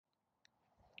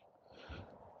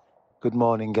Good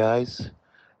morning, guys.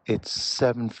 It's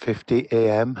 7:50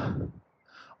 a.m.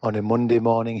 on a Monday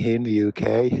morning here in the UK,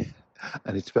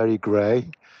 and it's very grey.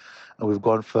 And we've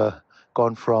gone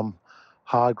from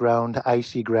hard ground,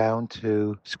 icy ground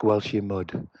to squelchy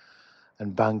mud,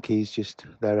 and Banky's just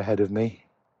there ahead of me.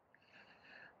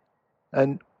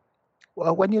 And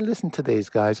well, when you listen to these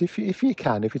guys, if you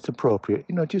can, if it's appropriate,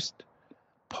 just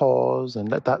pause and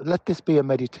let this be a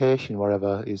meditation,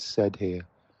 whatever is said here.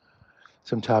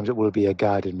 Sometimes it will be a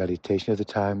guided meditation, other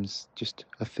times just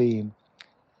a theme.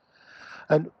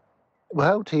 And we're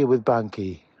out here with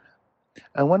Banky,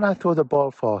 and when I throw the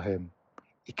ball for him,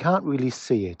 he can't really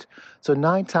see it. So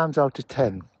 9 times out of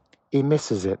 10, he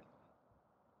misses it.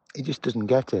 He just doesn't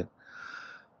get it.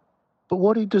 But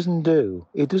what he doesn't do,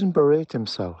 he doesn't berate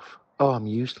himself. Oh, I'm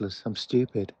useless, I'm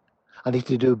stupid. I need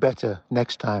to do better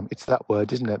next time. It's that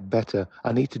word, isn't it? Better.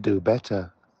 I need to do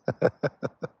better.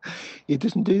 He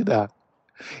doesn't do that.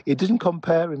 He doesn't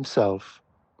compare himself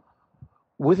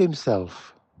with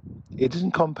himself. He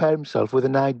doesn't compare himself with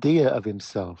an idea of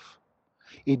himself.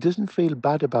 He doesn't feel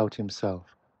bad about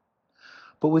himself.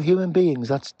 But with human beings,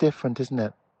 that's different, isn't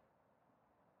it?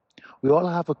 We all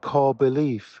have a core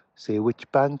belief, see,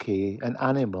 which Banky, an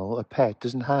animal, a pet,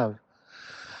 doesn't have.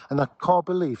 And that core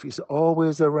belief is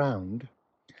always around,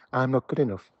 I'm not good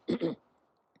enough.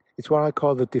 It's what I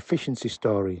call the deficiency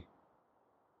story.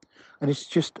 And it's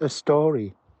just a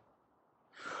story.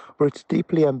 But it's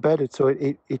deeply embedded, so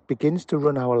it begins to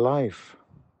run our life.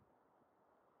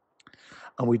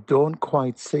 And we don't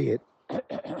quite see it.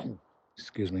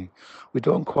 Excuse me. We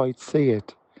don't quite see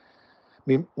it. I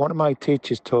mean, one of my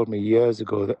teachers told me years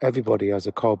ago that everybody has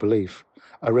a core belief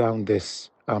around this: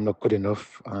 I'm not good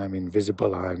enough, I'm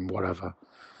invisible, I'm whatever.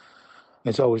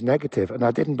 It's always negative, and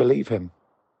I didn't believe him.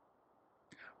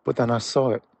 But then I saw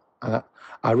it, and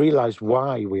I realized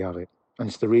why we have it, and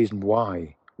it's the reason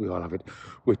why we all have it,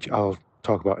 which I'll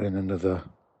talk about in another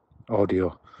audio.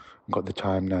 I've got the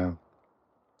time now.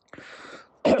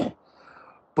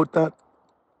 But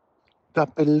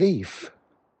that belief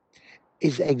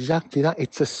is exactly that.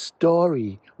 It's a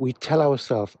story we tell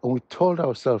ourselves, and we've told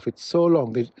ourselves it so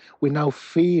long that we now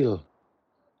feel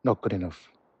not good enough.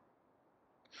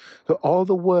 So all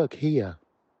the work here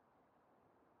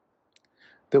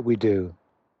that we do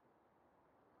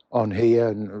on here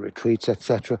and retreats,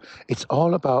 etc., it's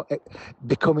all about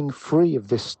becoming free of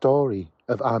this story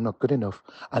of I'm not good enough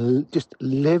and just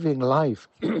living life,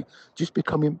 just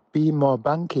being more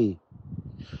Banky,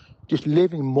 just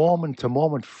living moment to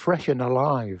moment, fresh and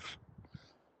alive.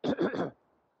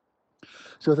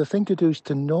 So the thing to do is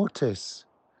to notice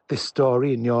this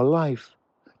story in your life.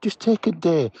 Just take a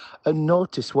day and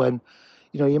notice when,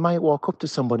 you might walk up to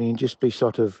somebody and just be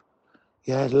sort of,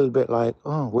 a little bit like,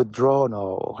 withdrawn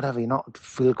or whatever, you not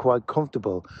feel quite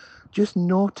comfortable. Just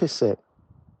notice it.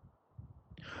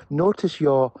 Notice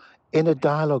your inner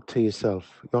dialogue to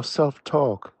yourself, your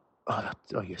self-talk. Oh,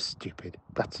 you're stupid.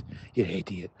 You're an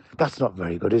idiot. That's not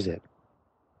very good, is it?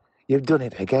 You've done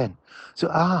it again. So,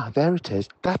 there it is.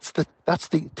 That's the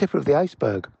tip of the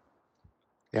iceberg.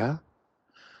 Yeah?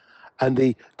 And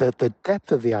the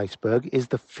depth of the iceberg is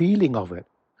the feeling of it.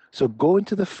 So go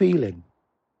into the feeling.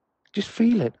 Just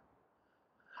feel it.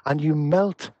 And you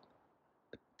melt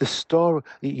the story,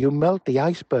 you melt the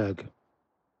iceberg.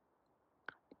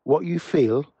 What you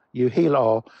feel, you heal,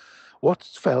 or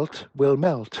what's felt will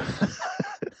melt.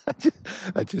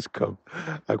 I just come.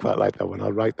 I quite like that one.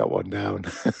 I'll write that one down.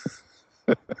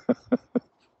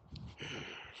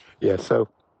 Yeah, so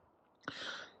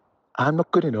I'm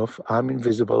not good enough. I'm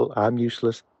invisible. I'm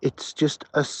useless. It's just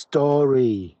a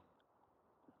story.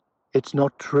 It's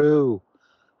not true.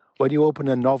 When you open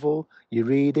a novel, you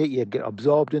read it, you get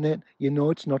absorbed in it, you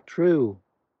know it's not true.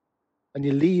 And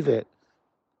you leave it.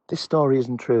 This story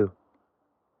isn't true.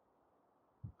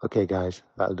 Okay, guys,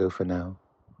 that'll do for now.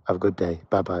 Have a good day.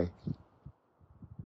 Bye-bye.